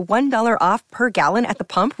save up to $1 off per gallon at the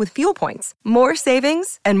pump with fuel points. More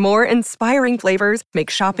savings and more inspiring flavors make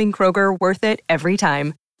shopping Kroger worth it every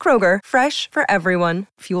time. Kroger, fresh for everyone.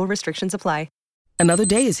 Fuel restrictions apply. Another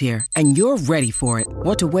day is here, and you're ready for it.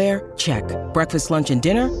 What to wear? Check. Breakfast, lunch, and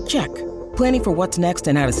dinner? Check. Planning for what's next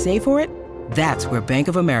and how to save for it? That's where Bank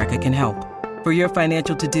of America can help. For your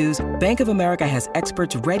financial to-dos, Bank of America has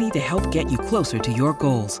experts ready to help get you closer to your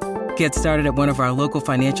goals. Get started at one of our local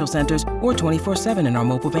financial centers or 24/7 in our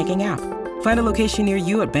mobile banking app. Find a location near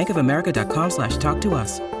you at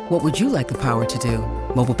bankofamerica.com/talktous. What would you like the power to do?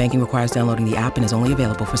 Mobile banking requires downloading the app and is only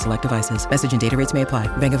available for select devices. Message and data rates may apply.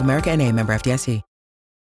 Bank of America NA, member FDIC.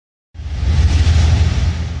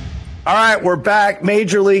 All right, we're back.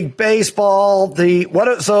 Major League Baseball.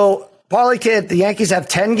 So Parlay Kid, the Yankees have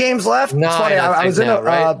 10 games left. No, it's funny. I was in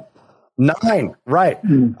 9, right.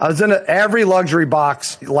 I was in every luxury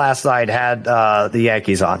box last night had the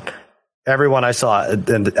Yankees on. Everyone I saw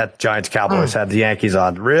at Giants Cowboys had the Yankees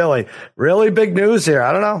on. Really, really big news here.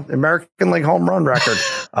 I don't know. American League home run record.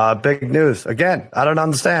 Big news. Again, I don't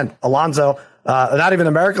understand. Alonso, not even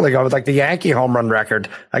American League, like the Yankee home run record.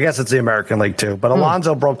 I guess it's the American League too. But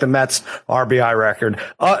Alonso broke the Mets RBI record.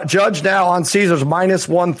 Judge now on Caesars minus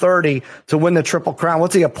 130 to win the Triple Crown.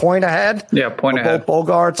 What's he, a point ahead? Yeah, point ahead. Both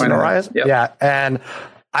Bogarts and Arias? Yep. Yeah, and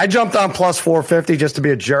I jumped on plus 450 just to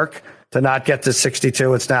be a jerk. To not get to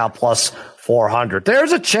 62, it's now plus 400.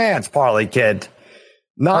 There's a chance, Parlay Kid.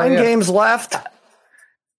 9 games left,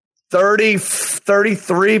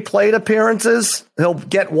 33 plate appearances. He'll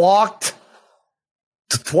get walked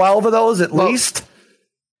 12 of those at least.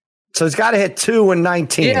 So he's got to hit 2 in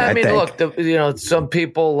 19. Yeah, I mean, think. look, some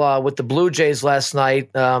people with the Blue Jays last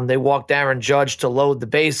night, they walked Aaron Judge to load the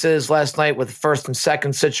bases last night with the first and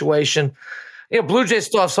second situation. Blue Jays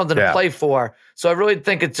still have something to play for. So I really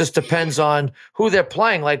think it just depends on who they're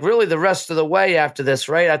playing. Like, really, the rest of the way after this,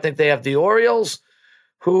 right? I think they have the Orioles,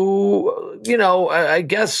 who, I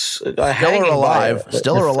guess still are alive.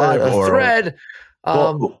 A thread.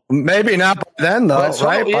 Maybe not by then, though,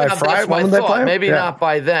 right? Yeah, by Friday, that's my thought. Maybe not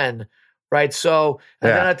by then. Right. So, and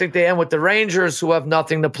then I think they end with the Rangers, who have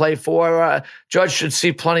nothing to play for. Judge should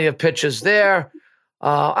see plenty of pitches there.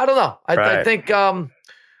 I don't know. I think,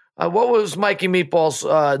 what was Mikey Meatball's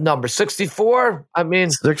number? 64? I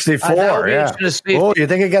mean, 64. Yeah. Oh, you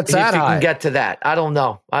think it gets that high? If you can get to that. I don't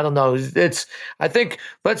know. I think,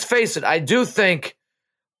 let's face it. I do think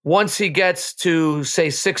once he gets to,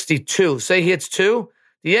 say, 62, say he hits 2,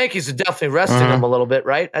 the Yankees are definitely resting him a little bit,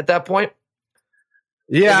 right? At that point?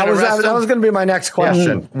 Yeah, that was going to be my next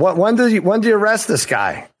question. Yeah. When do you arrest this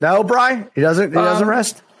guy? No, Bri? He doesn't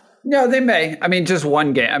rest? No, they may. I mean, just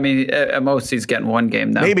one game. I mean, at most he's getting one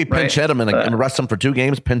game now. Maybe pinch hit him and rest him for 2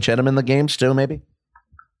 games. Pinch hit him in the games too, maybe.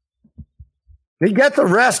 He gets the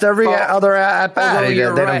rest every other at bat. They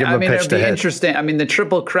don't give him a pitch to hit. Interesting. I mean, the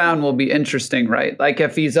Triple Crown will be interesting, right? Like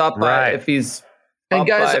if he's up by,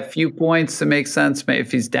 by a few points, it makes sense. Maybe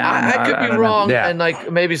if he's down, I could be wrong, and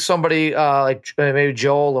like maybe somebody maybe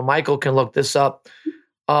Joel or Michael can look this up.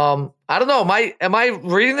 I don't know. Am I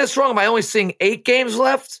reading this wrong? Am I only seeing 8 games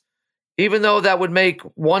left? Even though that would make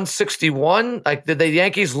 161, like did the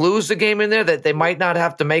Yankees lose the game in there that they might not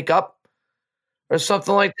have to make up or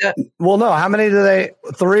something like that? Well, no. How many do they?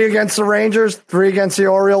 3 against the Rangers, 3 against the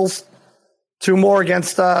Orioles, 2 more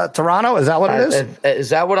against Toronto. Is that what it is? Is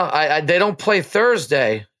that what they don't play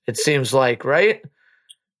Thursday? It seems like, right?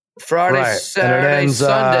 Friday, Saturday,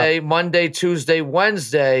 Sunday, Monday, Tuesday,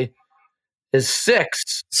 Wednesday is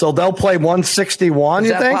 6. So they'll play 161.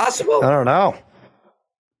 Is you think? Possible? I don't know.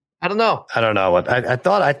 I don't know. I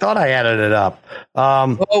thought I added it up.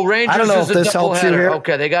 Rangers. I don't know if this helps you here.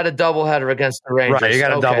 Okay, they got a doubleheader against the Rangers. Right, you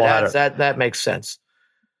got a doubleheader. That makes sense.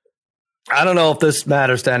 I don't know if this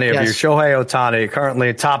matters to any of you. Shohei Ohtani,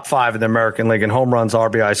 currently top 5 in the American League in home runs,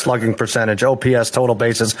 RBI, slugging percentage, OPS, total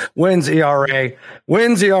bases, wins, ERA,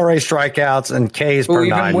 strikeouts, and Ks per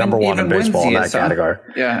 9, number 1 in baseball in that category.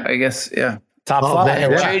 Yeah, I guess. Yeah. Top 5.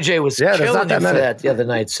 Man, JJ was killing you for that the other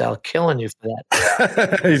night, Sal. Killing you for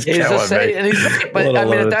that. he's killing me. And but I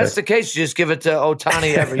mean, if that's the case, you just give it to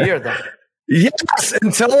Ohtani every year, though. Yes,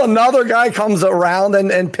 until another guy comes around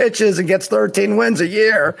and pitches and gets 13 wins a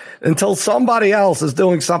year, until somebody else is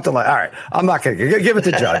doing something like, all right, I'm not going to give it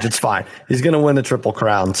to Judge. It's fine. He's going to win the Triple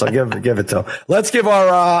Crown, so give it to him. Let's give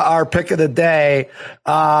our pick of the day.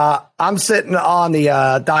 I'm sitting on the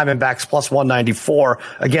Diamondbacks plus 194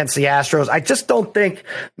 against the Astros. I just don't think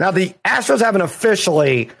 – now the Astros haven't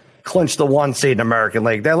officially – clinched the 1 seed in American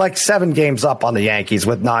League. They're like 7 games up on the Yankees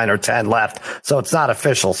with 9 or 10 left, so it's not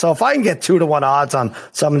official. So if I can get 2-1 odds on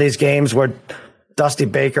some of these games where Dusty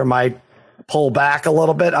Baker might pull back a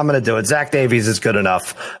little bit, I'm going to do it. Zach Davies is good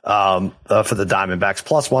enough for the Diamondbacks,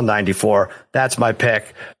 plus 194. That's my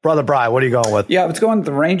pick. Brother Bri, what are you going with? Yeah, I was going with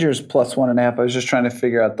the Rangers plus 1.5. I was just trying to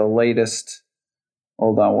figure out the latest.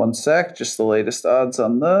 Hold on one sec. Just the latest odds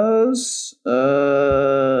on those. Plus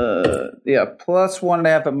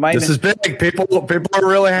 1.5 at minus. This is big. People are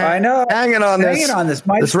really hanging on this.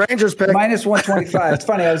 This Rangers pick. Minus 125. It's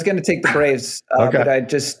funny. I was going to take the Braves, but I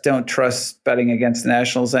just don't trust betting against the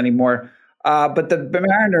Nationals anymore. But the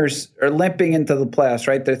Mariners are limping into the playoffs,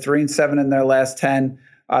 right? They're 3-7 in their last 10.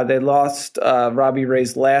 They lost Robbie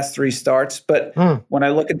Ray's last 3 starts. But when I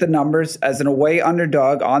look at the numbers, as an away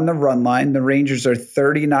underdog on the run line, the Rangers are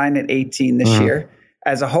 39-18 this year.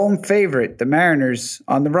 As a home favorite, the Mariners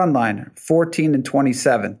on the run line are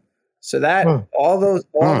 14-27. So that all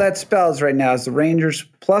that spells right now is the Rangers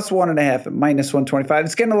plus 1.5 at minus 125.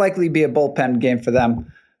 It's going to likely be a bullpen game for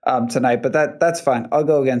them tonight, but that's fine. I'll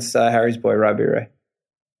go against Harry's boy, Robbie Ray.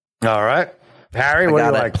 All right. Harry, what do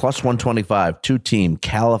you like? Plus 125, 2-team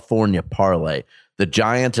California parlay. The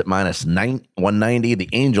Giants at minus 190, the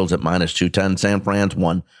Angels at minus 210. San Fran's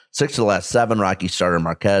won 6 of the last 7. Rocky starter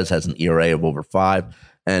Marquez has an ERA of over 5.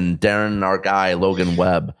 And Darren, our guy, Logan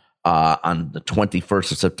Webb, on the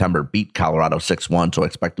 21st of September, beat Colorado 6-1, so I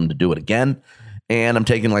expect him to do it again. And I'm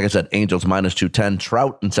taking, like I said, Angels minus 210.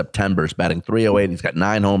 Trout in September is batting 308. He's got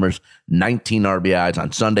 9 homers, 19 RBIs.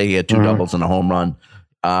 On Sunday, he had 2 doubles and a home run.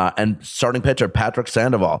 And starting pitcher, Patrick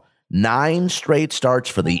Sandoval, 9 straight starts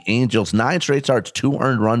for the Angels, 9 straight starts, 2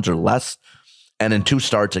 earned runs or less. And in 2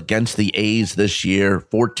 starts against the A's this year,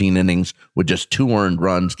 14 innings with just 2 earned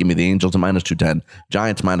runs. Give me the Angels at minus 210.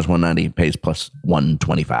 Giants minus 190, pays plus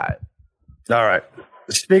 125. All right.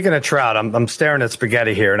 Speaking of trout, I'm staring at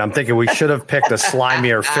spaghetti here, and I'm thinking we should have picked a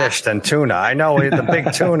slimier fish than tuna. I know the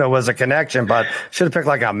big tuna was a connection, but should have picked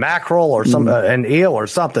like a mackerel or some an eel or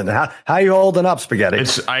something. How you holding up, spaghetti?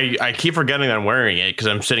 I keep forgetting that I'm wearing it because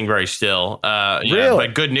I'm sitting very still. Really?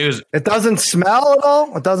 But good news. It doesn't smell at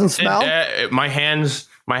all? It doesn't smell? My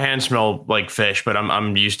hands smell like fish, but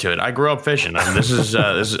I'm used to it. I grew up fishing.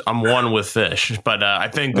 I'm one with fish. But I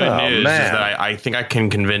think good news is that I think I can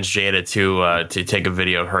convince Jada to take a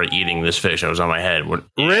video of her eating this fish that was on my head.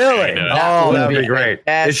 Really? That'd be great.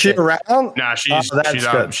 Is she around? Nah, she's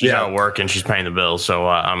out work and she's paying the bills. So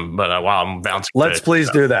I'm bouncing. Let's please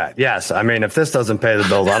do that. Yes, I mean if this doesn't pay the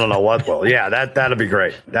bills, I don't know what will. Yeah, that'll be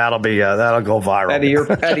great. That'll go viral.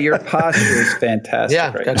 Out of your posture is fantastic.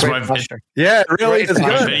 Yeah, right? that's great posture. Yeah, it really is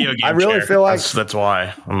good. I really feel like that's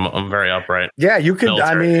why I'm very upright. Yeah, you could.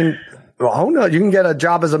 I mean, who knows? You can get a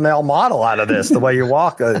job as a male model out of this. The way you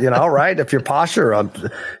walk, right? If your posture,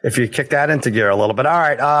 if you kick that into gear a little bit. All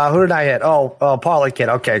right, who did I hit? Parlay Kid.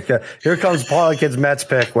 Okay, here comes Parlay Kid's Mets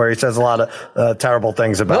pick, where he says a lot of terrible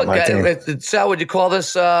things about my team. Sal, would you call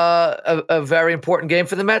this a very important game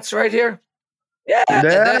for the Mets right here? Yeah,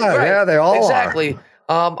 they all exactly. are.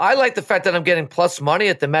 I like the fact that I'm getting plus money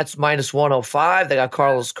at the Mets minus 105. They got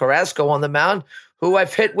Carlos Carrasco on the mound, who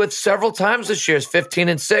I've hit with several times this year. Is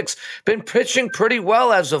 15-6. Been pitching pretty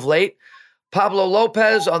well as of late. Pablo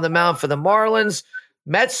Lopez on the mound for the Marlins.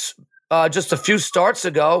 Mets just a few starts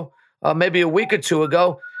ago, maybe a week or two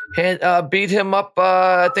ago, beat him up.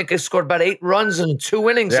 I think they scored about 8 runs in 2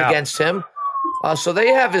 innings against him. So they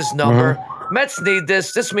have his number. Mets need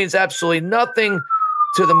this. This means absolutely nothing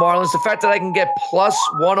to the Marlins. The fact that I can get plus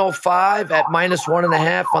 105 at minus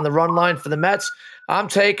 1.5 on the run line for the Mets, I'm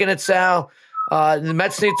taking it, Sal. The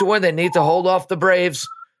Mets need to win. They need to hold off the Braves.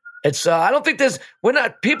 It's I don't think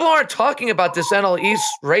people aren't talking about this NL East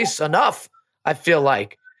race enough. I feel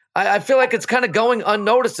like it's kind of going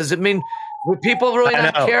unnoticed. Does it mean would people really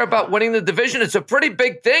not care about winning the division? It's a pretty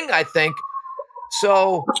big thing, I think.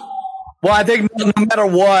 So. Well, I think no matter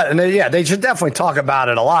what, and they should definitely talk about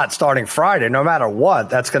it a lot starting Friday. No matter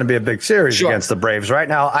what, that's going to be a big series against the Braves. Right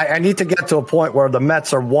now, I need to get to a point where the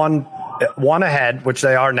Mets are one ahead, which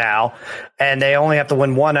they are now, and they only have to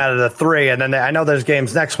win 1 out of the 3. And then I know there's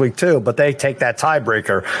games next week too, but they take that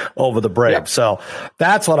tiebreaker over the Braves. Yep. So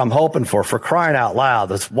that's what I'm hoping for crying out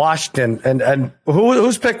loud. It's Washington, and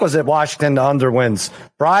whose pick was it? Washington to under wins.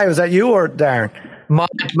 Brian, was that you or Darren? My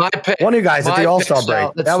pick. One of you guys at the All-Star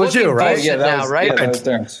break. That was you, right? Yeah, that was, right? Yeah,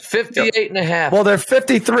 that was 58.5. Well, they're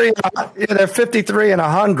 53. They're 53 and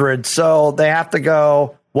 100, so they have to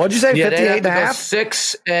go. What'd you say? 58.5?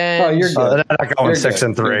 6 and. you're good. They're not going 6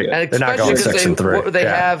 and 3. And they're not going 6 and 3. They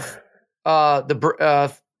have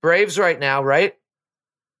the Braves right now, right?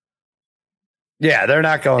 Yeah, they're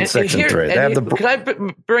not going 6 and 3. They have can I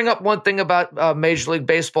bring up one thing about Major League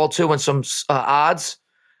Baseball too, and some odds?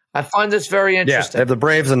 I find this very interesting. Yeah, they have the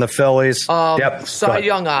Braves and the Phillies. Cy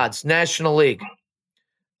Young odds, National League.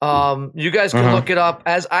 You guys can look it up.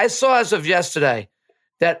 As I saw as of yesterday,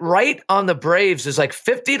 that right on the Braves is like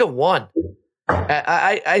 50-1.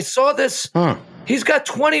 I saw this. He's got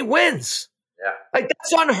 20 wins. Yeah, like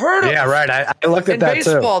that's unheard of. Yeah, right. I looked at that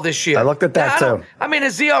baseball this year. I looked at that too. I mean,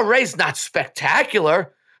 his ERA's not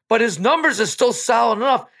spectacular, but his numbers are still solid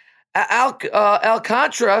enough.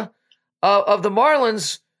 Alcantara of the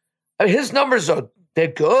Marlins. His numbers they're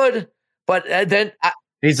good, but then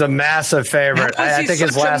he's a massive favorite. I think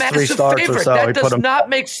his last 3 starts or so, that does not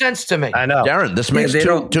make sense to me. I know, Darren. This makes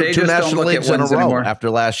two National Leagues in a row anymore. After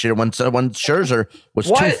last year when Scherzer was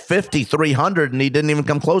 250, 300, and he didn't even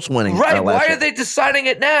come close winning. Right? Why are they deciding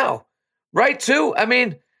it now? Right? Too. I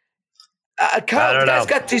mean, Kyle, guy's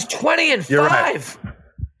got these 20 and 5. Right.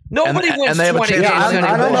 Nobody wins 20 games anymore.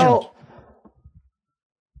 I don't know.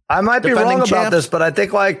 I might be wrong about this, but I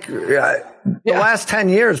think the last 10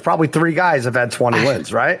 years, probably 3 guys have had 20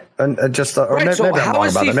 wins, right? And just or maybe I'm wrong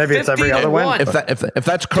about it. Maybe it's every other win. If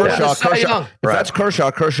that's Kershaw, if that's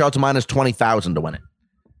Kershaw's minus 20,000 to win it.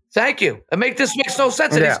 Thank you. This makes no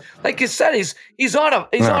sense. And like you said, he's on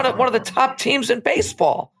one of the top teams in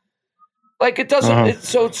baseball. Like it doesn't.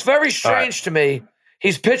 So it's very strange to me.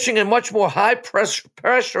 He's pitching in much more high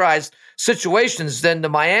pressurized situations than the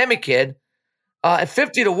Miami kid. At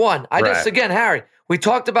 50-1, again, Harry, we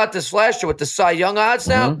talked about this last year with the Cy Young odds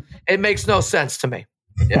now. It makes no sense to me.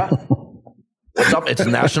 Yeah. What's up? It's the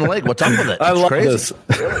National League. What's up with it? I love this.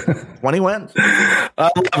 20 wins. I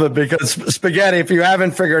love it because Spaghetti, if you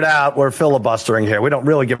haven't figured out, we're filibustering here. We don't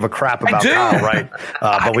really give a crap about Kyle, right?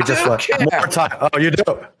 But we just want more time. Oh, you do?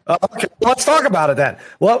 Okay, let's talk about it then.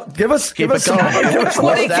 Well, give us some.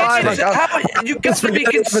 You got to be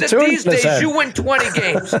consistent these days. You win 20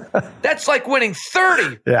 games. That's like winning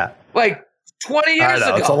 30. Yeah. Like 20 years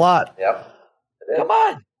ago. It's a lot. Yep. Come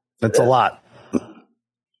on. It's a lot.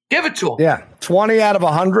 Give it to him. Yeah, 20 out of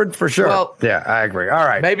 100 for sure. Well, yeah, I agree. All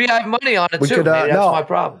right. Maybe I have money on it too. Maybe that's my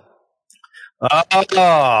problem.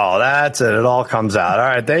 Oh, that's it. It all comes out. All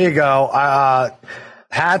right, there you go.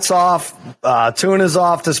 Hats off. Tuna's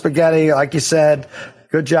off to Spaghetti. Like you said,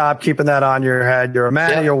 good job keeping that on your head. You're a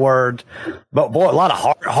man of your word. But, boy, a lot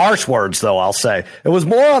of harsh words, though, I'll say. It was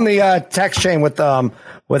more on the text chain with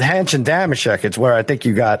Hench and Damashek. It's where I think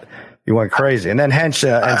you went crazy, and then Hench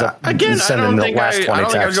ends up sending the last 20 texts. I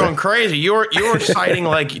don't think I was going crazy. You were citing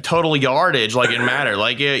like total yardage, like it mattered.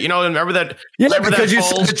 Like remember that? Yeah, because you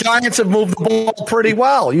said the Giants have moved the ball pretty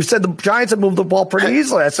well. You said the Giants have moved the ball pretty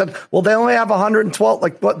easily. I said, well, they only have 112.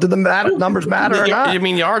 Like, what do the numbers matter or not? I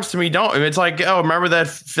mean, yards to me don't. It's like, remember that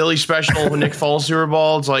Philly special with Nick Foles Super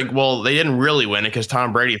Bowl? It's like, well, they didn't really win it because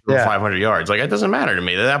Tom Brady threw 500 yards. Like, it doesn't matter to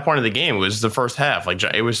me. At that point of the game, it was the first half. Like,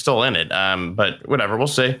 it was still in it. But whatever, we'll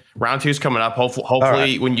see. Round 2's coming up.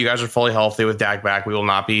 Hopefully, when you guys are fully healthy with Dak back, we will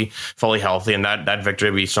not be fully healthy, and that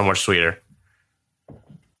victory will be so much sweeter.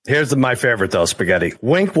 Here's my favorite though, Spaghetti.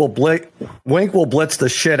 Wink will blitz the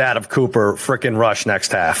shit out of Cooper frickin' Rush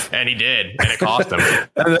next half, and he did, and it cost him.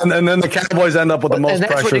 and then the Cowboys end up with the most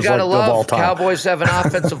pressures of all time. Cowboys have an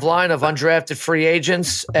offensive line of undrafted free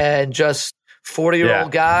agents and just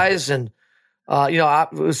 40-year-old guys, and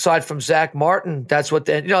aside from Zach Martin, that's what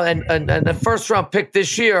and the first round pick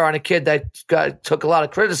this year on a kid that took a lot of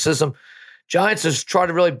criticism. Giants has tried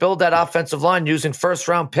to really build that offensive line using first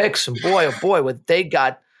round picks, and boy, oh boy, what they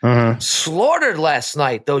got slaughtered last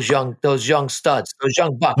night. Those young studs, those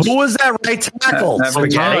young bucks. Who was that right tackle?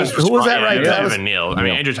 Who was that right tackle? Evan Neal. I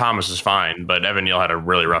mean, Andrew Thomas is fine, but Evan Neal had a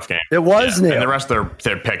really rough game. It was Neal, and the rest of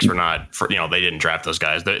their picks were not. They didn't draft those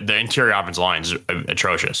guys. The interior offensive line is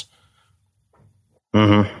atrocious.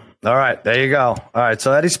 Mm-hmm. All right, there you go. All right,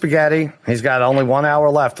 so Eddie Spaghetti, he's got only 1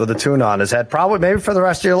 hour left with a tune on his head, probably maybe for the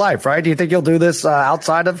rest of your life, right? Do you think you'll do this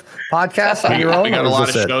outside of podcasts on your own? We got a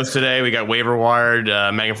lot of shows today. We got Waiver Wired,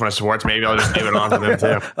 Megan from Sports. Maybe I'll just leave it on for them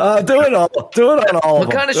too. Do it on all.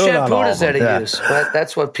 What kind of shampoo does Eddie use?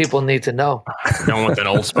 That's what people need to know. Going with an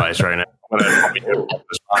Old Spice right now.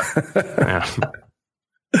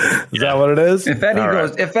 Is that what it is? If Eddie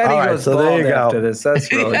goes so bald after this,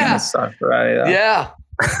 that's really going to suck for Eddie. Yeah.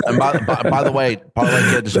 And by the way, Parlay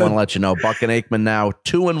Kid, just want to let you know, Buck and Aikman now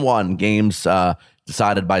 2-1 games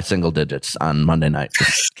decided by single digits on Monday night.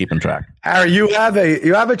 Just keeping track. Harry, you have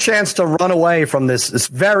a chance to run away from this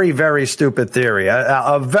very, very stupid theory.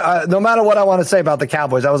 No matter what I want to say about the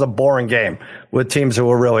Cowboys, that was a boring game with teams who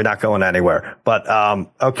were really not going anywhere. But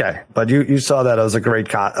okay, but you saw that it was a great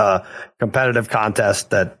competitive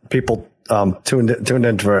contest that people tuned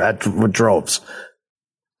into with droves.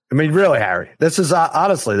 I mean, really, Harry, this is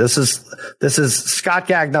honestly, this is Scott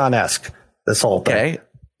Gagnon-esque, this whole thing. Okay.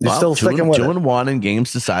 You're still sticking with 2-1 in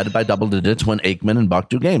games decided by double digits when Aikman and Buck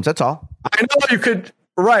do games. That's all. I know you could.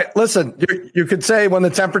 Right. Listen, you could say when the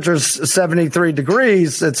temperature's 73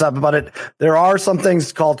 degrees, it's up, but there are some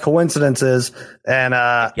things called coincidences. And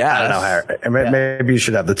I don't know, Harry. Maybe you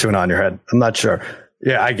should have the tune on your head. I'm not sure.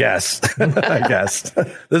 Yeah, I guess. I guess.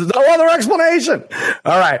 There's no other explanation.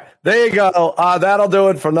 All right. There you go. That'll do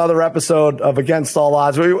it for another episode of Against All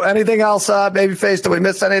Odds. Anything else, Babyface? Did we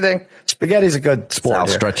miss anything? Spaghetti's a good sport.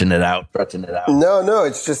 Stretching it out. No,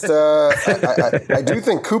 it's just I do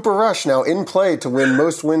think Cooper Rush now in play to win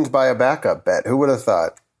most wins by a backup bet. Who would have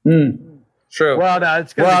thought? True. Well, no,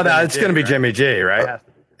 it's going to be Jimmy G, right?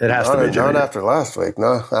 It has to be Jimmy. Not after last week.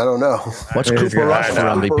 No, I don't know. What's Cooper Rush for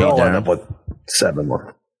MVP, Darren? With 7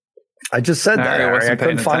 more. I just said that, Harry. I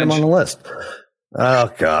couldn't find him on the list.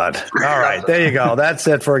 Oh, God. All right. There you go. That's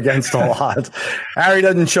it for Against All Odds. Harry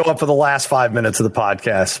doesn't show up for the last 5 minutes of the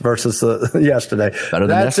podcast versus yesterday.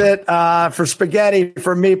 That's it for Spaghetti,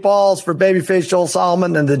 for Meatballs, for Babyface Joel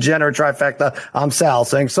Solomon, and the Degenerate Trifecta. I'm Sal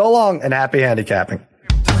saying so long and happy handicapping.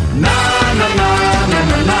 Na, na, na, na,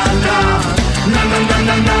 na, na.